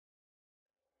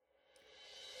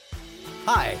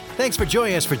Hi, thanks for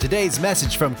joining us for today's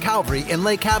message from Calvary in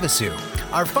Lake Havasu.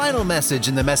 Our final message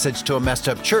in the Message to a Messed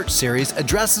Up Church series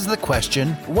addresses the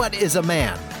question, what is a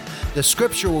man? The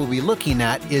scripture we'll be looking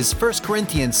at is 1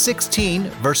 Corinthians 16,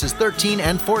 verses 13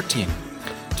 and 14.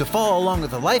 To follow along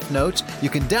with the life notes, you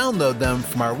can download them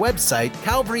from our website,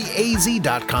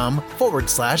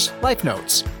 calvaryaz.com/life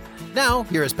notes. Now,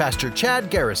 here is Pastor Chad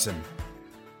Garrison. I'm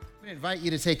going to invite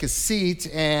you to take a seat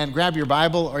and grab your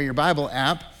Bible or your Bible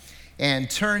app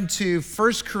and turn to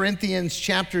 1 Corinthians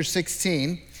chapter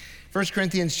 16. 1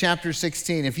 Corinthians chapter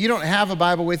 16. If you don't have a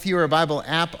Bible with you or a Bible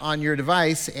app on your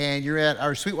device and you're at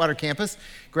our Sweetwater campus,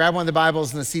 grab one of the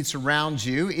Bibles in the seats around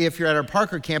you. If you're at our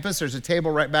Parker campus, there's a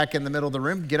table right back in the middle of the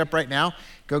room. Get up right now.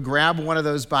 Go grab one of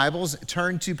those Bibles.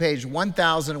 Turn to page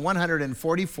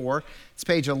 1144. It's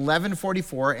page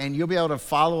 1144, and you'll be able to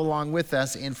follow along with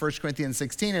us in 1 Corinthians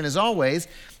 16. And as always,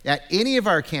 at any of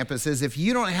our campuses, if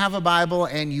you don't have a Bible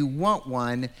and you want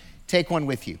one, take one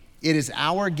with you. It is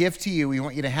our gift to you. We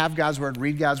want you to have God's Word,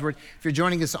 read God's Word. If you're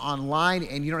joining us online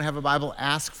and you don't have a Bible,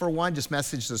 ask for one. Just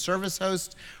message the service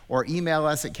host or email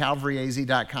us at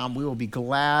calvaryaz.com. We will be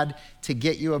glad to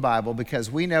get you a Bible because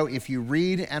we know if you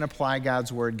read and apply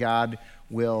God's Word, God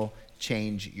will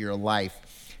change your life.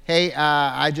 Hey,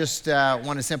 I just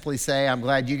want to simply say I'm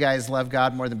glad you guys love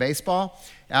God more than baseball.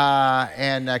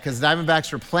 And because the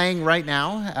Diamondbacks are playing right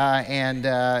now. And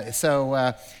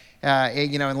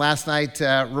last night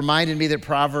reminded me that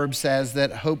Proverbs says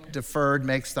that hope deferred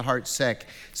makes the heart sick.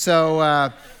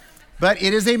 So, but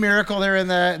it is a miracle they're in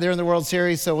the World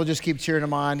Series, so we'll just keep cheering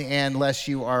them on, unless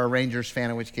you are a Rangers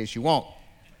fan, in which case you won't.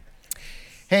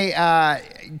 Hey,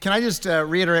 can I just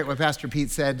reiterate what Pastor Pete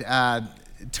said?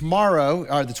 Tomorrow,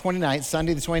 or the 29th,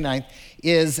 Sunday the 29th,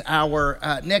 is our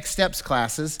Next Steps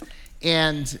classes,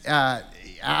 and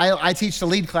I teach the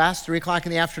lead class, 3 o'clock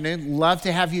in the afternoon. Love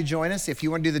to have you join us if you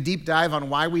want to do the deep dive on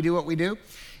why we do what we do.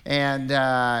 And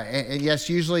yes,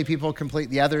 usually people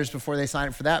complete the others before they sign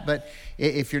up for that. But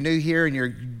if you're new here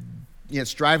and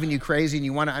it's driving you crazy and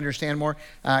you want to understand more,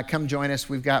 come join us.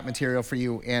 We've got material for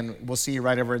you, and we'll see you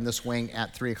right over in this wing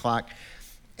at 3 o'clock.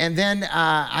 And then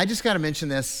I just got to mention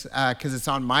this because it's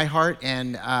on my heart,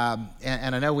 and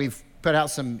I know we've put out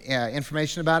some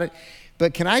information about it.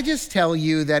 But can I just tell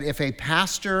you that if a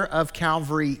pastor of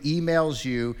Calvary emails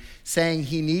you saying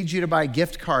he needs you to buy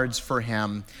gift cards for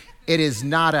him, it is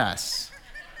not us.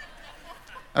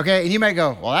 Okay, and you might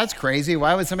go, well, that's crazy.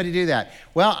 Why would somebody do that?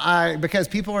 Well, because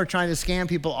people are trying to scam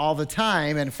people all the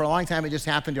time, and for a long time it just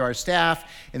happened to our staff,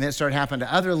 and then it started happening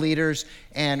to other leaders,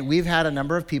 and we've had a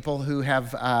number of people who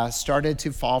have started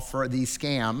to fall for the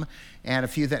scam, and a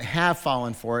few that have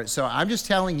fallen for it. So I'm just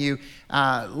telling you,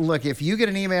 look, if you get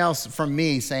an email from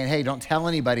me saying, hey, don't tell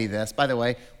anybody this. By the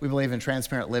way, we believe in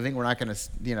transparent living. We're not going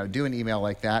to do an email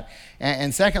like that.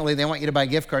 And secondly, they want you to buy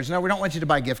gift cards. No, we don't want you to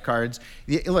buy gift cards.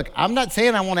 Look, I'm not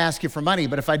saying I won't ask you for money,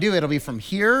 but if I do, it'll be from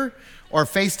here or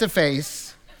face-to-face.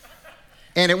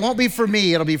 And it won't be for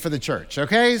me, it'll be for the church,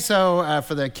 okay? So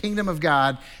for the kingdom of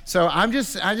God. So I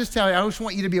just tell you, I just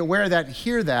want you to be aware of that and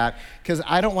hear that, because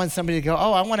I don't want somebody to go,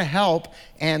 oh, I want to help,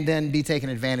 and then be taken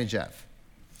advantage of.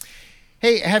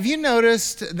 Hey, have you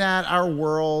noticed that our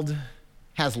world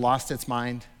has lost its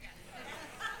mind?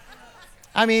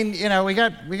 I mean, we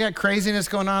got craziness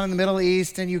going on in the Middle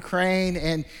East and Ukraine,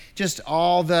 and just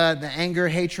all the anger,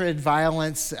 hatred,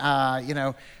 violence,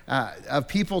 of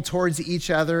people towards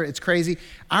each other. It's crazy.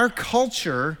 Our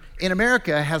culture in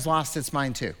America has lost its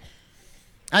mind too.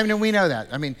 I mean, we know that.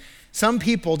 I mean, some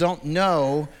people don't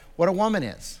know what a woman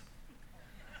is.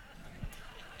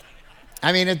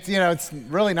 I mean, it's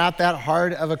really not that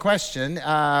hard of a question,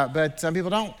 but some people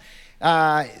don't.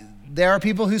 There are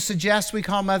people who suggest we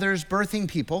call mothers birthing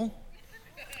people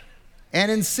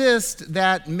and insist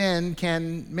that men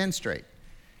can menstruate.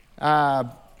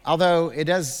 Although it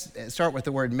does start with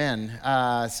the word men,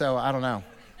 so I don't know.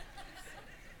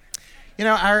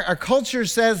 Our culture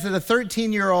says that a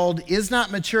 13-year-old is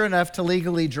not mature enough to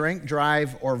legally drink,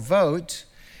 drive, or vote,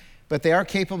 but they are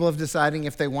capable of deciding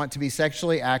if they want to be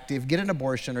sexually active, get an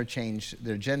abortion, or change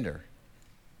their gender.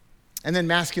 And then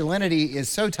masculinity is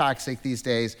so toxic these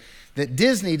days that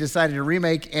Disney decided to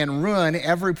remake and ruin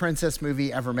every princess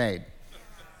movie ever made.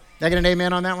 Did I get an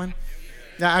amen on that one?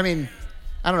 Now, I mean,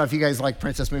 I don't know if you guys like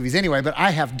princess movies anyway, but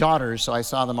I have daughters, so I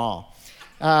saw them all.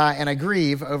 And I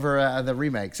grieve over the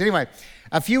remakes. Anyway,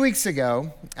 a few weeks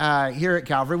ago here at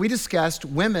Calvary, we discussed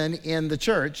women in the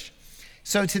church.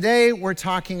 So today we're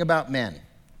talking about men.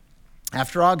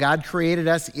 After all, God created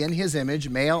us in his image,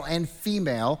 male and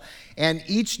female, and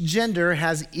each gender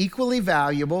has equally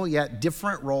valuable yet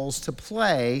different roles to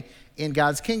play in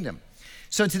God's kingdom.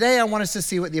 So today I want us to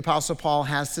see what the Apostle Paul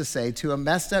has to say to a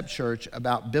messed up church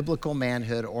about biblical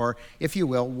manhood, or if you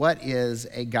will, what is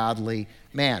a godly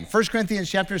man. 1 Corinthians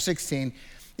chapter 16.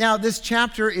 Now, this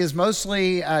chapter is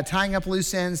mostly tying up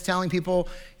loose ends, telling people,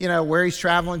 where he's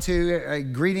traveling to,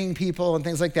 greeting people and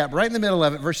things like that. But right in the middle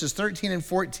of it, verses 13 and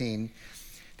 14,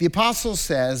 the apostle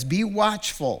says, be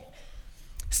watchful,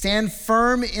 stand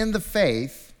firm in the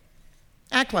faith,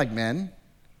 act like men,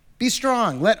 be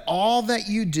strong, let all that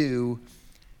you do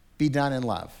be done in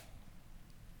love.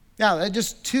 Now,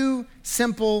 just two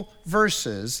simple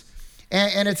verses,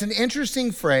 and it's an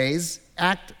interesting phrase,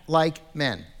 act like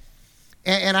men.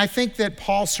 And I think that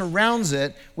Paul surrounds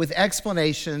it with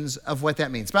explanations of what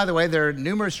that means. By the way, there are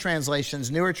numerous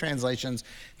translations, newer translations,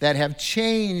 that have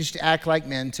changed act like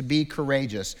men to be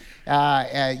courageous,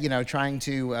 trying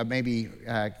to maybe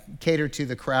cater to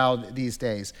the crowd these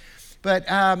days. But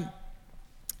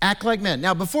act like men.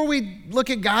 Now, before we look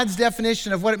at God's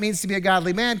definition of what it means to be a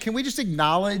godly man, can we just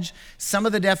acknowledge some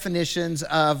of the definitions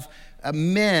of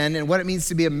men and what it means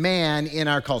to be a man in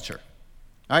our culture?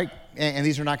 All right, and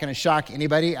these are not going to shock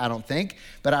anybody, I don't think,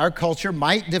 but our culture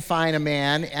might define a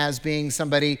man as being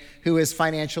somebody who is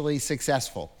financially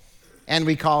successful, and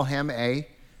we call him a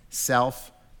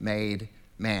self-made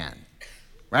man,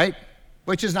 right?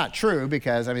 Which is not true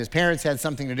because, his parents had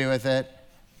something to do with it.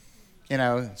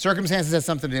 Circumstances had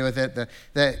something to do with it.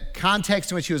 The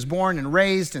context in which he was born and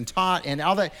raised and taught and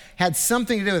all that had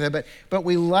something to do with it, but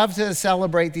we love to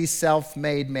celebrate these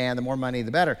self-made man. The more money,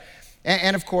 the better.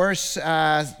 And of course,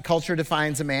 culture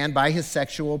defines a man by his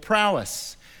sexual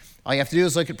prowess. All you have to do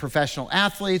is look at professional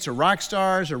athletes or rock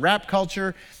stars or rap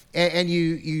culture, and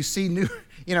you see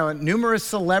numerous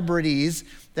celebrities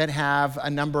that have a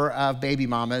number of baby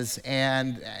mamas,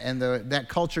 and that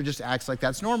culture just acts like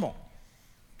that's normal.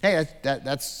 Hey,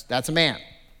 that's a man.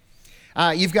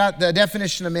 You've got the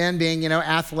definition of men being,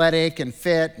 athletic and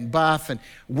fit and buff and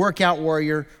workout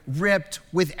warrior, ripped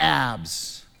with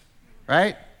abs,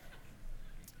 right?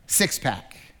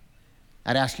 Six-pack.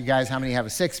 I'd ask you guys how many have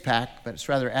a six-pack, but it's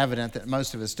rather evident that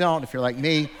most of us don't. If you're like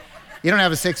me, you don't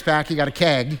have a six-pack, you got a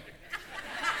keg.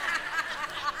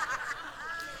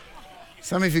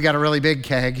 Some of you got a really big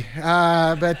keg.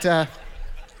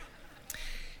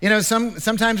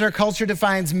 Sometimes our culture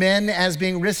defines men as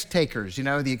being risk takers,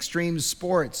 the extreme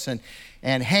sports and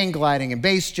hang gliding and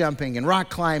base jumping and rock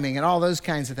climbing and all those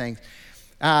kinds of things.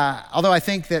 Although I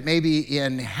think that maybe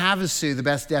in Havasu, the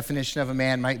best definition of a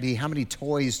man might be, how many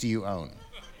toys do you own?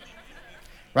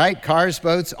 Right? Cars,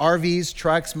 boats, RVs,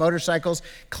 trucks, motorcycles,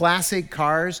 classic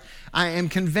cars. I am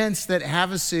convinced that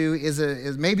Havasu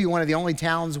is maybe one of the only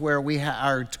towns where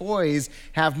our toys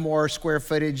have more square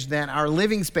footage than our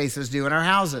living spaces do in our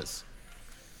houses.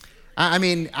 I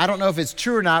don't know if it's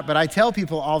true or not, but I tell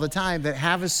people all the time that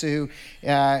Havasu,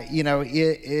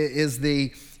 is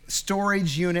the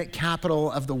storage unit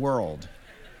capital of the world.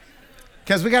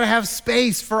 Because we got to have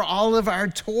space for all of our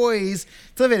toys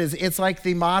to live in. It's like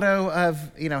the motto of,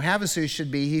 Havasu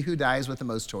should be, he who dies with the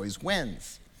most toys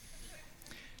wins.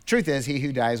 Truth is, he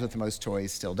who dies with the most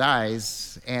toys still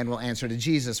dies and will answer to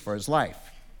Jesus for his life.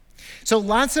 So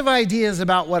lots of ideas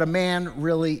about what a man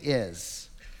really is.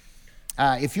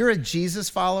 If you're a Jesus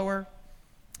follower,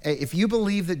 if you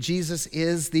believe that Jesus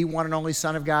is the one and only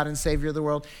Son of God and Savior of the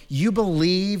world, you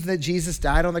believe that Jesus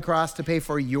died on the cross to pay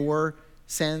for your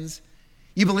sins,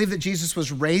 you believe that Jesus was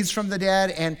raised from the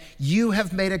dead, and you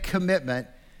have made a commitment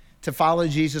to follow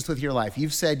Jesus with your life.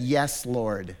 You've said, yes,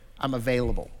 Lord, I'm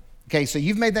available. Okay, so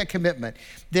you've made that commitment.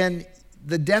 Then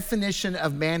the definition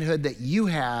of manhood that you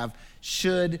have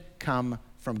should come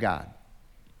from God.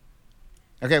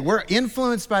 Okay, we're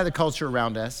influenced by the culture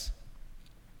around us,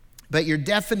 but your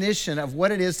definition of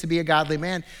what it is to be a godly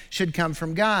man should come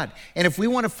from God. And if we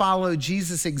want to follow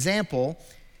Jesus' example,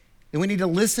 then we need to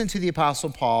listen to the Apostle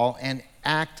Paul and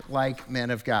act like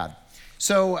men of God.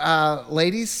 So,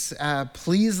 ladies,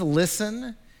 please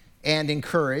listen and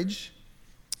encourage.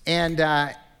 And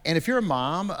if you're a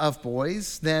mom of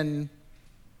boys, then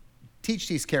teach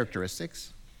these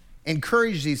characteristics,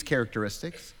 encourage these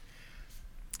characteristics.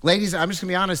 Ladies, I'm just going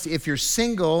to be honest, if you're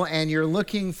single and you're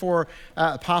looking for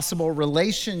a possible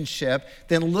relationship,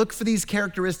 then look for these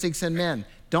characteristics in men.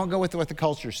 Don't go with what the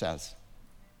culture says.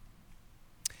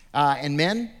 And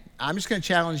men, I'm just going to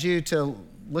challenge you to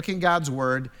look in God's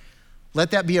word.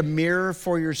 Let that be a mirror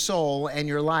for your soul and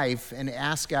your life, and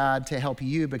ask God to help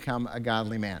you become a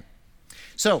godly man.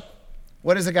 So,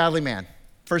 what is a godly man?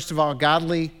 First of all,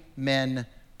 godly men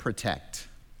protect.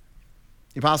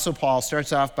 The Apostle Paul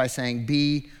starts off by saying,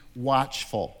 be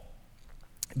watchful.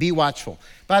 Be watchful.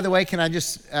 By the way, can I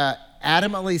just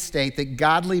adamantly state that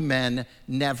godly men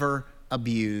never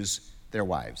abuse their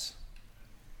wives.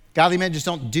 Godly men just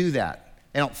don't do that.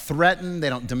 They don't threaten, they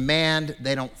don't demand,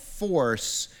 they don't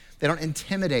force, they don't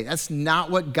intimidate. That's not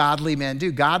what godly men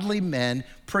do. Godly men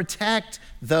protect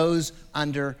those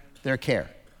under their care.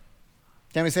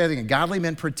 Can we say that again? Godly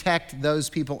men protect those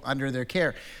people under their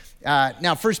care.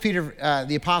 Now, 1 Peter,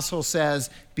 the apostle says,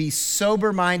 be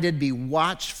sober-minded, be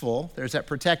watchful. There's that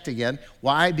protect again.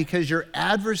 Why? Because your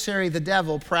adversary, the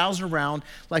devil, prowls around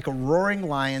like a roaring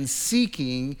lion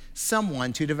seeking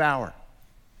someone to devour.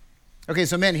 Okay,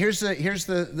 so men, here's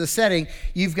the setting.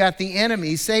 You've got the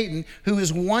enemy, Satan, who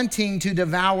is wanting to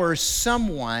devour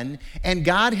someone, and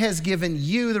God has given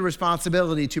you the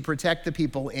responsibility to protect the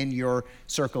people in your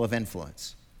circle of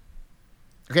influence.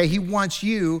 Okay, he wants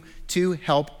you to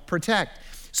help protect.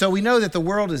 So we know that the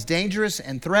world is dangerous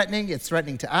and threatening. It's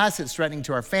threatening to us. It's threatening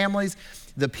to our families,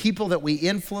 the people that we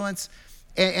influence,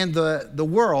 and the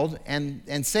world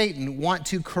and Satan want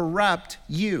to corrupt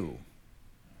you.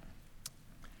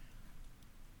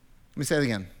 Let me say it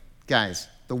again. Guys,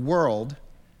 the world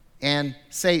and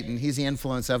Satan, he's the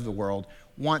influence of the world,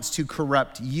 wants to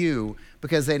corrupt you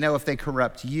because they know if they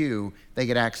corrupt you, they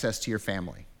get access to your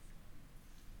family.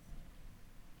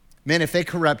 Men, if they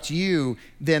corrupt you,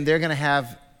 then they're going to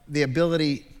have the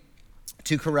ability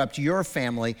to corrupt your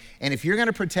family. And if you're going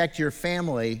to protect your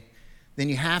family, then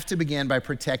you have to begin by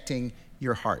protecting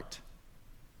your heart.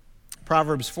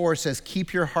 Proverbs 4 says,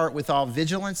 keep your heart with all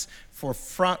vigilance, for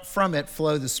from it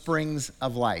flow the springs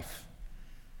of life.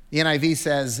 The NIV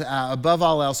says, above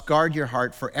all else, guard your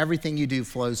heart, for everything you do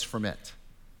flows from it.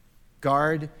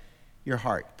 Guard your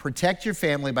heart. Protect your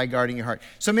family by guarding your heart.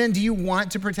 So men, do you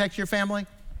want to protect your family?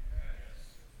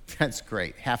 That's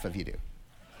great. Half of you do.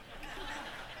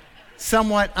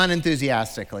 Somewhat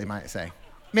unenthusiastically, might say.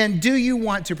 Men, do you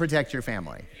want to protect your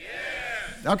family?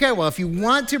 Yes. Okay, well, if you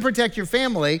want to protect your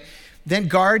family, then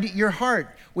guard your heart,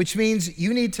 which means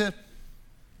you need to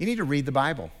read the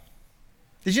Bible.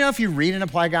 Did you know if you read and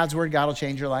apply God's word, God will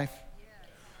change your life? Yes.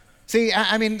 See,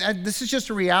 I mean, this is just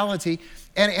a reality.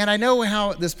 And I know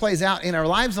how this plays out in our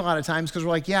lives a lot of times because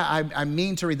we're like, yeah, I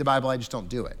mean to read the Bible, I just don't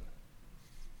do it.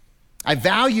 I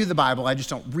value the Bible, I just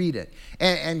don't read it.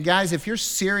 And guys, if you're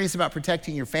serious about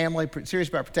protecting your family, serious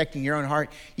about protecting your own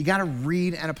heart, you got to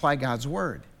read and apply God's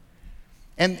word.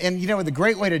 And you know, the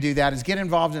great way to do that is get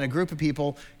involved in a group of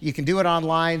people. You can do it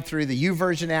online through the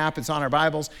YouVersion app. It's on our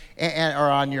Bibles, or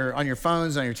on your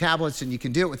phones, on your tablets, and you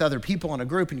can do it with other people in a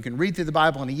group, and you can read through the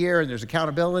Bible in a year, and there's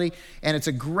accountability, and it's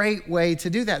a great way to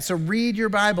do that. So read your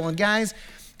Bible. And guys,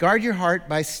 guard your heart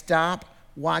by stop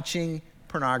watching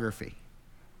pornography.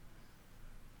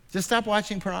 Just stop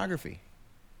watching pornography.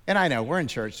 And I know, we're in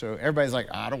church, so everybody's like,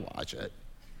 I don't watch it.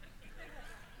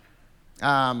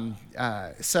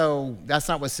 So that's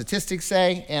not what statistics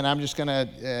say, and I'm just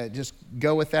gonna just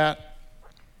go with that.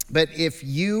 But if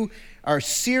you are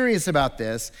serious about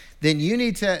this, then you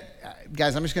need to,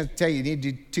 guys, I'm just gonna tell you, you need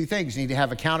to do two things. You need to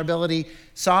have accountability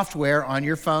software on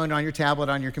your phone, on your tablet,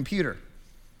 on your computer.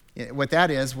 What that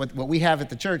is, what we have at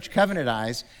the church, Covenant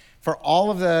Eyes, for all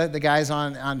of the guys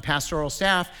on pastoral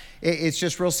staff, it's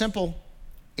just real simple.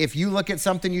 If you look at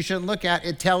something you shouldn't look at,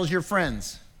 it tells your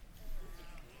friends.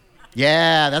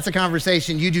 Yeah, that's a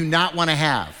conversation you do not want to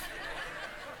have.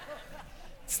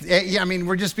 I mean,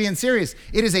 we're just being serious.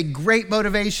 It is a great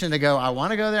motivation to go, I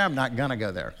want to go there, I'm not going to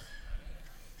go there.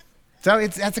 So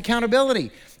that's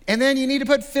accountability. And then you need to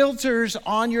put filters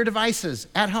on your devices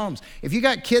at homes. If you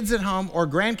got kids at home or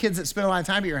grandkids that spend a lot of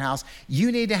time at your house,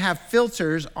 you need to have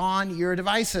filters on your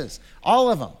devices.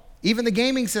 All of them, even the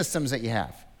gaming systems that you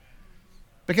have.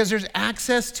 Because there's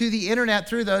access to the internet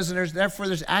through those, and therefore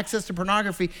there's access to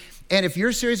pornography. And if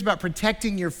you're serious about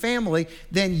protecting your family,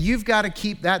 then you've got to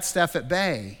keep that stuff at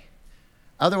bay.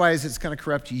 Otherwise, it's going to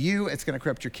corrupt you, it's going to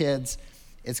corrupt your kids,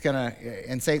 and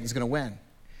Satan's going to win.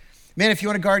 Man, if you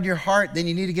want to guard your heart, then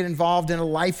you need to get involved in a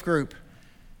life group.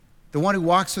 The one who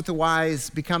walks with the wise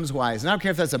becomes wise. And I don't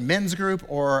care if that's a men's group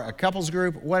or a couples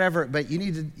group, whatever, but you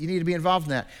need to be involved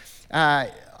in that.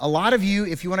 A lot of you,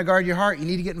 if you want to guard your heart, you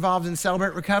need to get involved in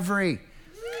Celebrate Recovery.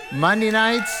 Monday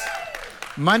nights,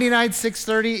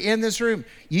 6:30 in this room.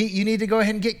 You need to go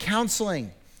ahead and get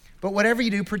counseling. But whatever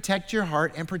you do, protect your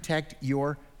heart and protect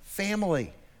your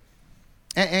family.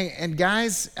 And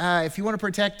guys, if you want to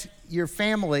protect your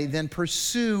family, then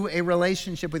pursue a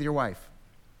relationship with your wife.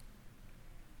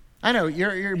 I know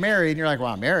you're married and you're like,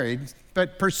 well, I'm married,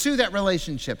 but pursue that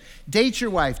relationship. Date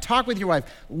your wife, talk with your wife,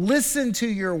 listen to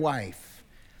your wife.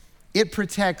 It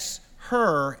protects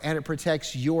her and it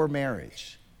protects your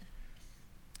marriage.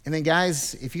 And then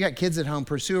guys, if you got kids at home,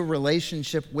 pursue a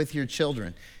relationship with your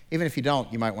children. Even if you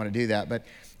don't, you might want to do that. But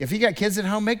if you got kids at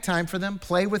home, make time for them,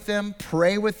 play with them,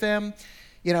 pray with them.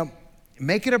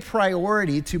 Make it a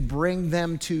priority to bring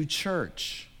them to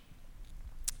church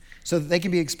so that they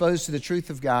can be exposed to the truth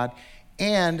of God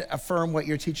and affirm what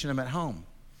you're teaching them at home.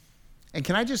 And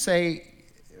can I just say,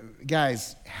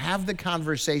 guys, have the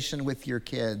conversation with your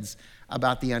kids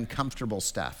about the uncomfortable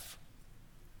stuff.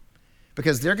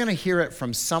 Because they're going to hear it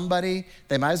from somebody.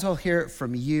 They might as well hear it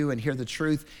from you and hear the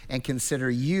truth and consider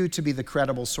you to be the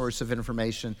credible source of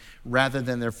information rather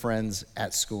than their friends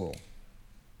at school.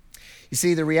 You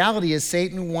see, the reality is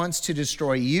Satan wants to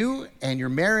destroy you and your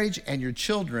marriage and your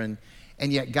children,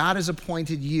 and yet God has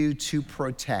appointed you to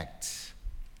protect.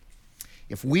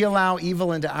 If we allow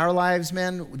evil into our lives,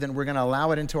 men, then we're going to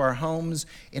allow it into our homes,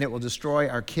 and it will destroy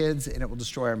our kids, and it will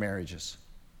destroy our marriages.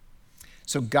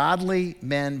 So godly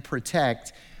men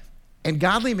protect, and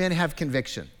godly men have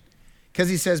conviction. Because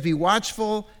he says, be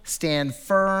watchful, stand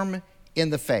firm in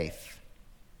the faith.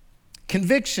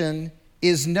 Conviction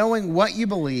is knowing what you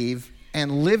believe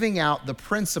and living out the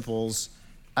principles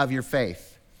of your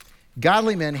faith.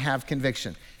 Godly men have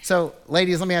conviction. So,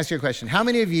 ladies, let me ask you a question. How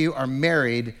many of you are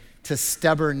married to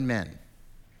stubborn men?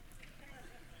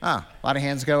 A lot of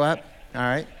hands go up. All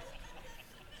right.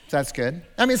 So that's good.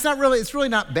 I mean, it's really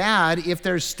not bad if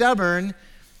they're stubborn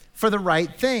for the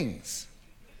right things.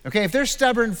 Okay, if they're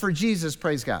stubborn for Jesus,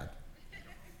 praise God.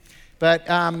 But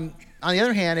on the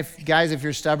other hand, if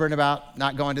you're stubborn about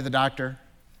not going to the doctor,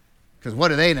 because what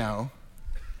do they know?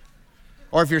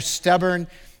 Or if you're stubborn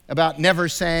about never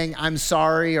saying, I'm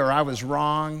sorry or I was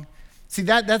wrong. See,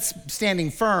 that's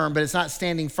standing firm, but it's not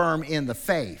standing firm in the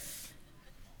faith.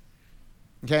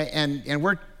 Okay, and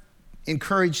we're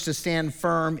encouraged to stand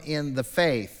firm in the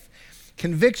faith.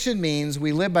 Conviction means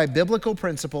we live by biblical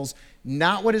principles,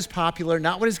 not what is popular,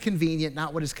 not what is convenient,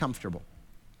 not what is comfortable.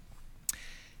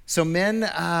 So men,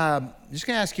 I'm just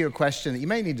going to ask you a question that you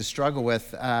may need to struggle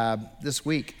with this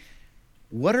week.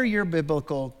 What are your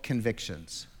biblical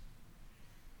convictions?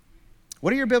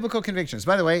 What are your biblical convictions?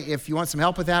 By the way, if you want some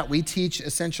help with that, we teach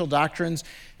essential doctrines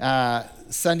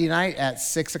Sunday night at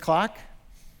 6 o'clock.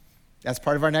 That's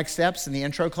part of our next steps. In the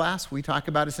intro class, we talk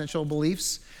about essential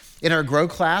beliefs. In our grow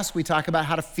class, we talk about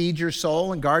how to feed your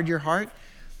soul and guard your heart.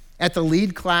 At the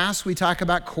lead class, we talk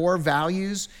about core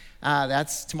values.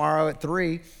 That's tomorrow at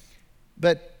 3.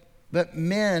 But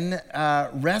men,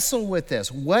 wrestle with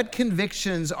this. What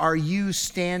convictions are you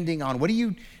standing on? What are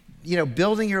you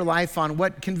building your life on?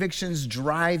 What convictions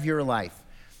drive your life?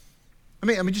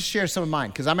 Let me just share some of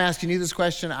mine, because I'm asking you this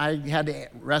question. I had to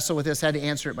wrestle with this, had to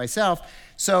answer it myself.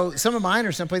 So some of mine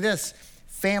are simply this: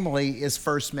 family is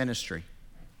first ministry.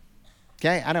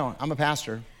 Okay, I know, I'm a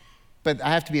pastor, but I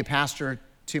have to be a pastor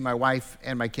to my wife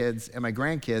and my kids and my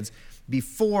grandkids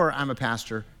before I'm a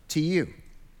pastor to you.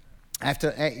 I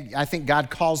think God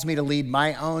calls me to lead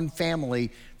my own family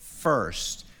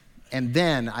first, and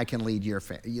then I can lead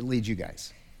you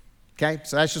guys. Okay,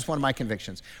 so that's just one of my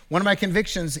convictions. One of my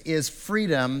convictions is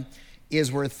freedom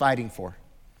is worth fighting for.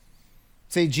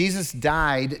 See, Jesus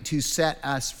died to set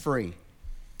us free.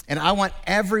 And I want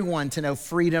everyone to know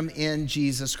freedom in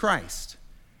Jesus Christ.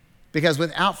 Because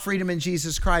without freedom in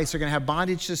Jesus Christ, they're going to have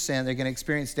bondage to sin, they're going to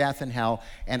experience death and hell,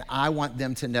 and I want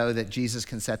them to know that Jesus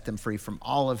can set them free from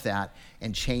all of that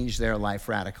and change their life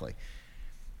radically.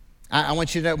 I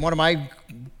want you to know one of my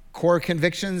core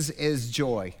convictions is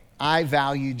joy. I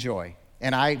value joy.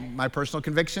 And my personal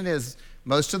conviction is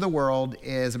most of the world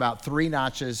is about 3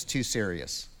 notches too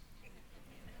serious.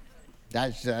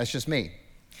 That's just me.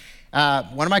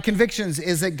 One of my convictions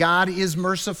is that God is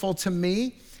merciful to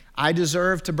me. I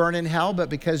deserve to burn in hell, but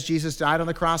because Jesus died on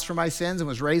the cross for my sins and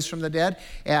was raised from the dead,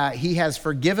 he has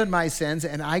forgiven my sins,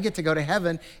 and I get to go to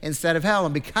heaven instead of hell.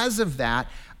 And because of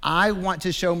that, I want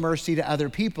to show mercy to other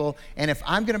people. And if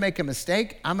I'm going to make a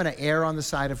mistake, I'm going to err on the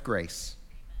side of grace.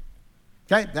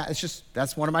 Okay,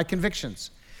 that's one of my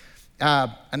convictions.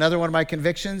 Another one of my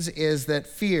convictions is that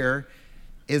fear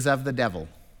is of the devil.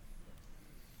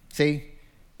 See,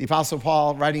 the Apostle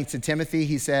Paul, writing to Timothy,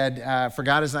 he said, for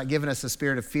God has not given us a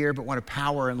spirit of fear, but one of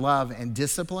power and love and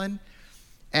discipline.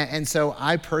 And so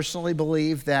I personally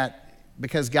believe that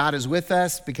because God is with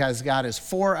us, because God is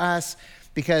for us,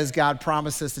 because God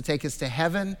promises to take us to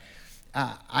heaven,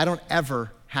 I don't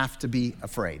ever have to be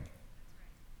afraid.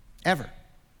 Ever.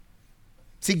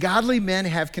 See, godly men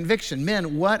have conviction.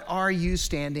 Men, what are you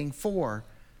standing for?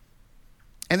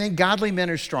 And then godly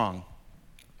men are strong.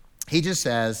 He just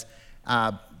says,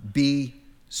 be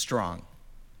strong.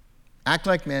 Act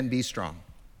like men, be strong.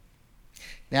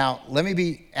 Now, let me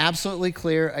be absolutely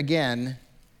clear again.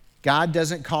 God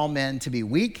doesn't call men to be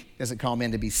weak, doesn't call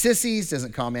men to be sissies,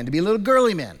 doesn't call men to be little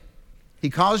girly men. He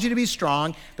calls you to be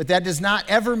strong, but that does not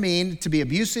ever mean to be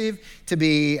abusive, to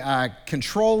be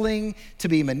controlling, to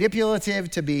be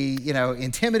manipulative, to be,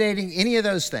 intimidating, any of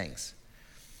those things.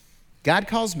 God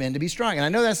calls men to be strong. And I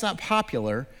know that's not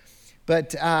popular,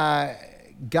 but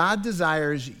God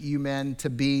desires you men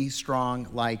to be strong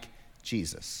like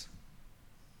Jesus.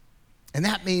 And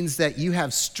that means that you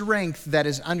have strength that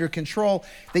is under control,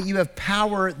 that you have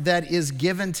power that is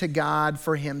given to God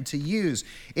for him to use.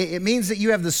 It means that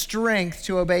you have the strength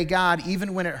to obey God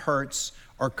even when it hurts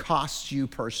or costs you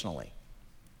personally.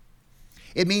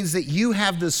 It means that you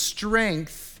have the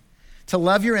strength to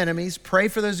love your enemies, pray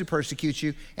for those who persecute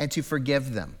you, and to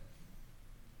forgive them.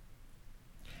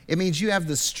 It means you have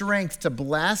the strength to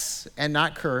bless and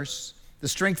not curse, the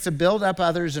strength to build up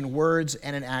others in words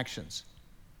and in actions.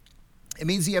 It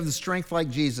means you have the strength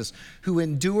like Jesus, who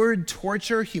endured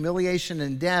torture, humiliation,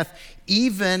 and death,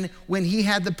 even when he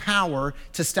had the power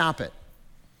to stop it.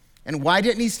 And why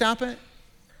didn't he stop it?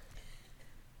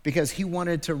 Because he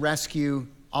wanted to rescue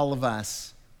all of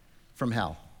us from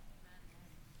hell.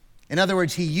 In other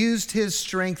words, he used his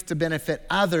strength to benefit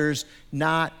others,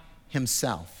 not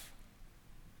himself.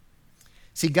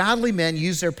 See, godly men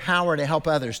use their power to help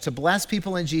others, to bless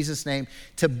people in Jesus' name,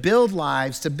 to build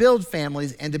lives, to build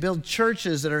families, and to build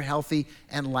churches that are healthy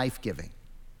and life-giving.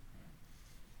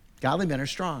 Godly men are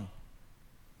strong.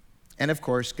 And of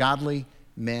course, godly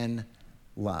men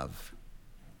love.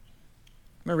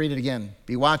 I'm going to read it again.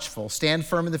 Be watchful, stand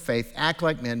firm in the faith, act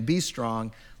like men, be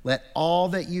strong. Let all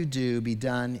that you do be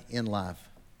done in love.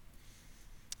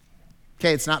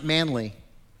 Okay, it's not manly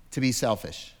to be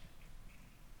selfish.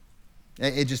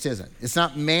 It just isn't. It's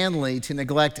not manly to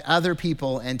neglect other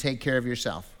people and take care of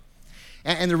yourself.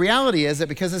 And the reality is that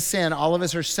because of sin, all of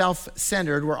us are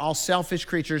self-centered. We're all selfish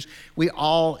creatures. We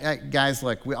all, guys,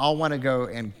 look, we all want to go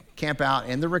and camp out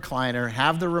in the recliner,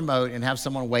 have the remote, and have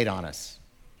someone wait on us.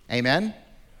 Amen?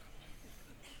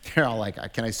 They're all like,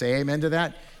 can I say amen to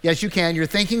that? Yes, you can. You're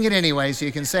thinking it anyway, so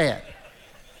you can say it.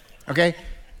 Okay?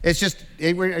 It's just,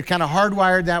 we're kind of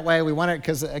hardwired that way. We want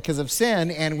it because of sin,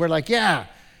 and we're like, yeah.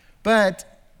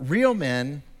 But real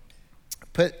men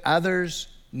put others'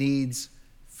 needs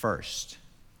first.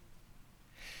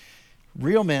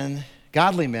 Real men,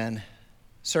 godly men,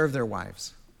 serve their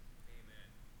wives.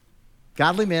 Amen.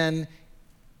 Godly men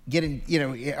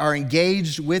are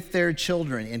engaged with their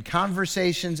children in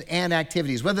conversations and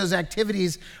activities, whether those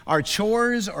activities are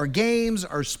chores or games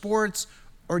or sports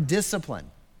or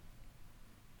discipline.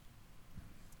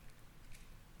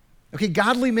 Okay,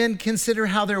 godly men consider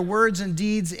how their words and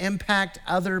deeds impact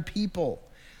other people.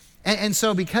 And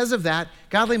so because of that,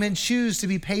 godly men choose to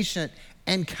be patient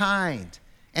and kind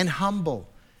and humble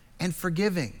and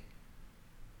forgiving.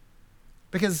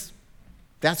 Because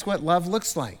that's what love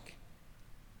looks like.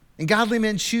 And godly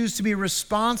men choose to be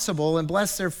responsible and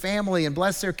bless their family and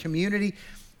bless their community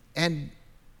and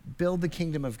build the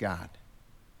kingdom of God.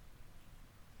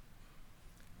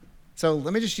 So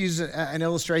let me just use an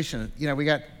illustration. We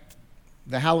got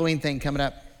the Halloween thing coming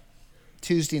up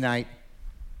Tuesday night.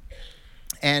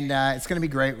 And it's going to be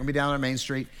great. We're going to be down on Main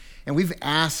Street. And we've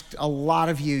asked a lot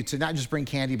of you to not just bring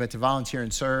candy, but to volunteer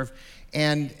and serve.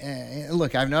 And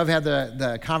look, I know I've had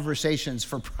the conversations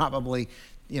for probably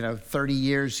 30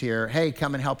 years here. Hey,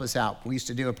 come and help us out. We used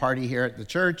to do a party here at the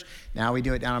church. Now we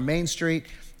do it down on Main Street.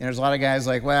 And there's a lot of guys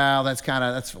like, well,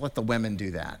 let's let the women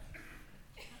do that.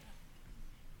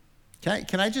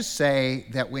 Can I just say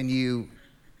that when you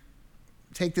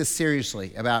take this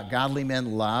seriously about godly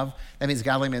men love, that means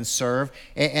godly men serve.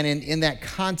 And in that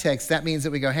context, that means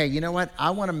that we go, hey, you know what?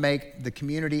 I want to make the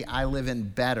community I live in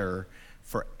better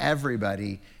for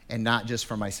everybody and not just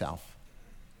for myself.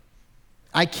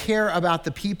 I care about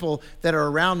the people that are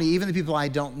around me, even the people I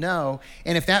don't know.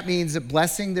 And if that means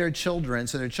blessing their children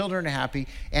so their children are happy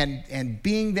and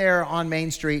being there on Main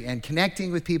Street and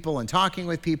connecting with people and talking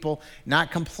with people,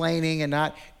 not complaining and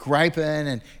not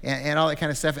griping and all that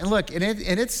kind of stuff. And look, and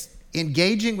it's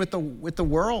engaging with the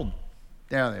world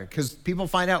down there, because people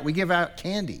find out we give out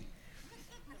candy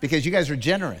because you guys are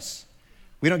generous.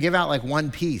 We don't give out like one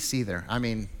piece either. I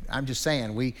mean, I'm just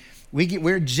saying,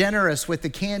 we're generous with the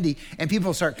candy, and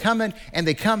people start coming, and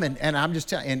they come in, and I'm just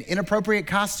telling you, in inappropriate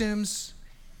costumes.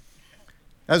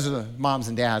 Those are the moms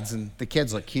and dads, and the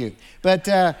kids look cute. But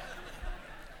they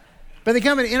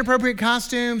come in inappropriate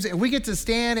costumes, and we get to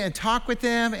stand and talk with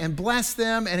them and bless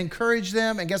them and encourage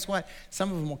them, and guess what?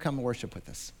 Some of them will come and worship with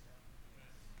us.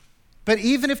 But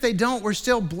even if they don't, we're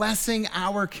still blessing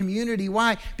our community.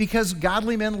 Why? Because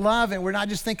godly men love, and we're not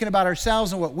just thinking about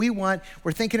ourselves and what we want,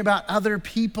 we're thinking about other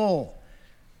people.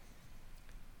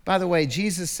 By the way,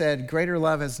 Jesus said, greater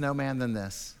love has no man than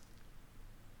this,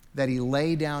 that he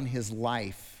lay down his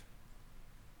life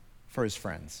for his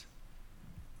friends.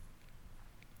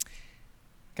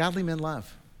 Godly men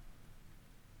love.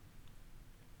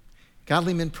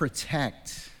 Godly men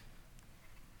protect.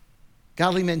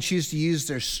 Godly men choose to use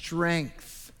their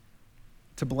strength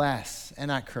to bless and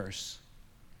not curse.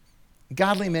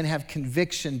 Godly men have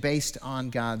conviction based on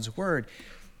God's word.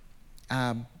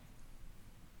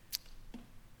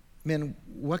 Men,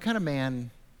 what kind of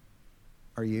man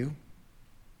are you?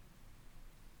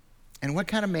 And what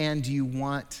kind of man do you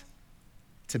want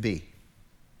to be?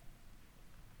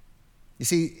 You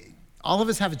see, all of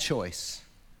us have a choice.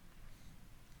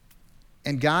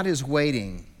 And God is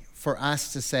waiting for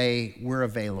us to say we're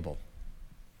available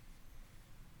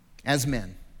as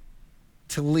men,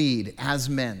 to lead as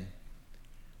men,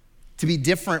 to be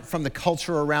different from the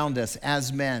culture around us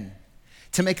as men,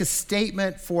 to make a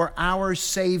statement for our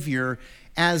Savior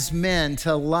as men,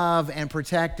 to love and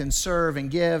protect and serve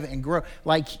and give and grow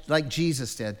like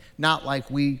Jesus did, not like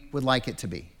we would like it to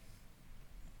be.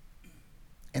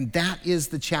 And that is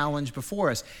the challenge before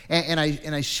us. And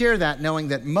I share that knowing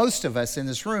that most of us in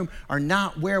this room are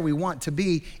not where we want to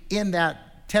be in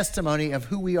that testimony of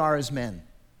who we are as men.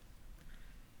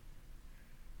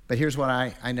 But here's what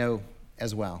I know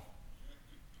as well.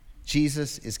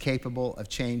 Jesus is capable of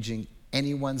changing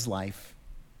anyone's life,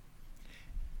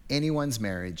 anyone's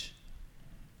marriage,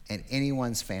 and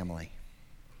anyone's family.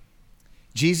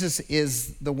 Jesus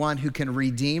is the one who can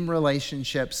redeem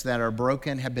relationships that are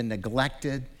broken, have been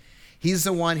neglected. He's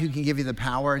the one who can give you the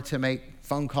power to make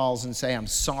phone calls and say, I'm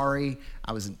sorry,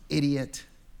 I was an idiot.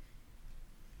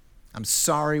 I'm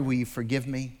sorry, will you forgive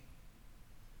me?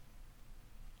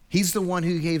 He's the one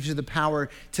who gives you the power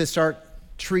to start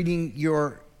treating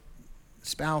your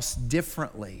spouse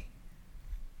differently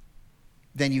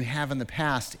than you have in the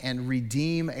past and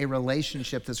redeem a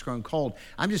relationship that's grown cold.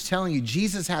 I'm just telling you,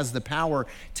 Jesus has the power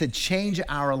to change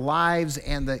our lives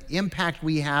and the impact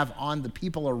we have on the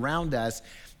people around us,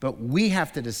 but we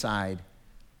have to decide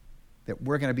that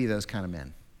we're going to be those kind of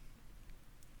men.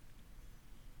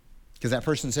 Because that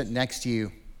person sitting next to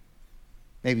you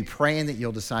may be praying that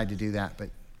you'll decide to do that, but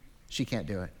she can't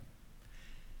do it.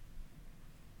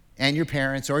 And your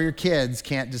parents or your kids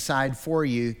can't decide for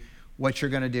you what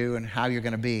you're going to do and how you're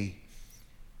going to be.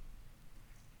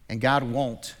 And God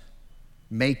won't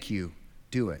make you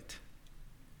do it.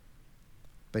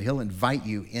 But he'll invite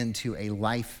you into a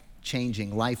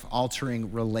life-changing,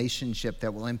 life-altering relationship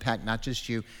that will impact not just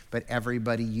you, but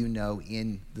everybody you know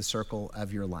in the circle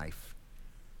of your life.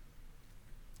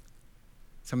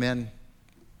 So men,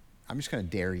 I'm just going to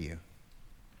dare you.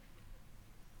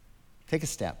 Take a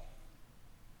step.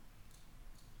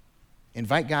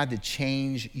 Invite God to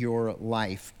change your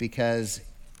life, because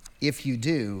if you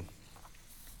do,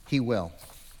 he will.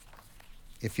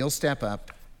 If you'll step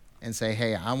up and say,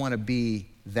 hey, I want to be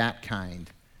that kind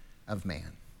of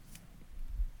man.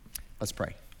 Let's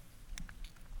pray.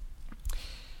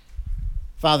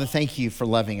 Father, thank you for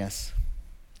loving us.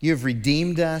 You have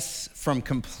redeemed us from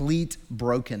complete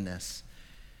brokenness.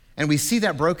 And we see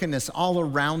that brokenness all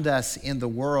around us in the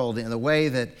world, in the way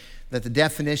that the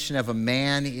definition of a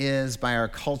man is by our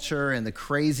culture, and the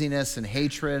craziness and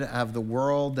hatred of the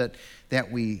world that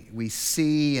we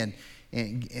see, and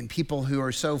people who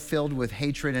are so filled with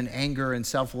hatred and anger and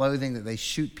self-loathing that they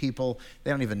shoot people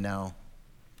they don't even know.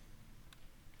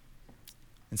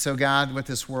 And so, God, what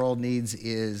this world needs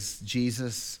is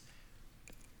Jesus,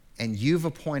 and you've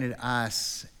appointed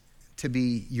us to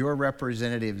be your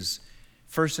representatives,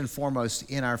 first and foremost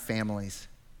in our families,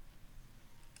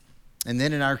 and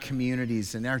then in our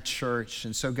communities, in our church.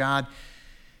 And so, God,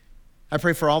 I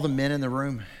pray for all the men in the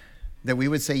room that we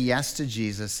would say yes to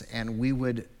Jesus, and we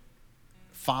would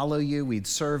follow you, we'd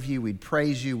serve you, we'd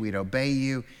praise you, we'd obey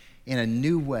you in a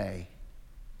new way,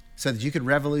 so that you could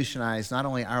revolutionize not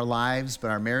only our lives, but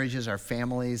our marriages, our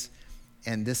families,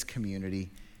 and this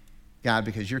community, God,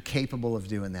 because you're capable of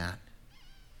doing that.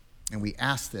 And we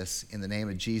ask this in the name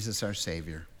of Jesus, our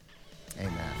Savior.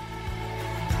 Amen.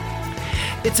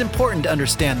 It's important to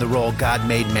understand the role God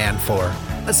made man for,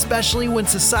 especially when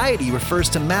society refers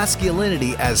to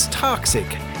masculinity as toxic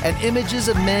and images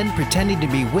of men pretending to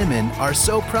be women are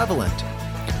so prevalent.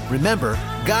 Remember,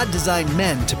 God designed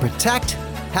men to protect,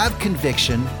 have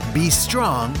conviction, be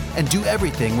strong, and do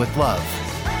everything with love.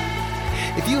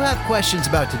 If you have questions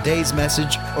about today's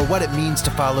message or what it means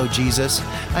to follow Jesus,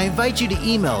 I invite you to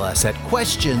email us at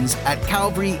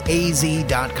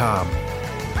questions@calvaryaz.com.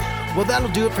 Well, that'll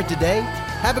do it for today.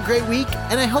 Have a great week,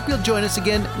 and I hope you'll join us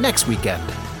again next weekend.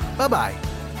 Bye-bye.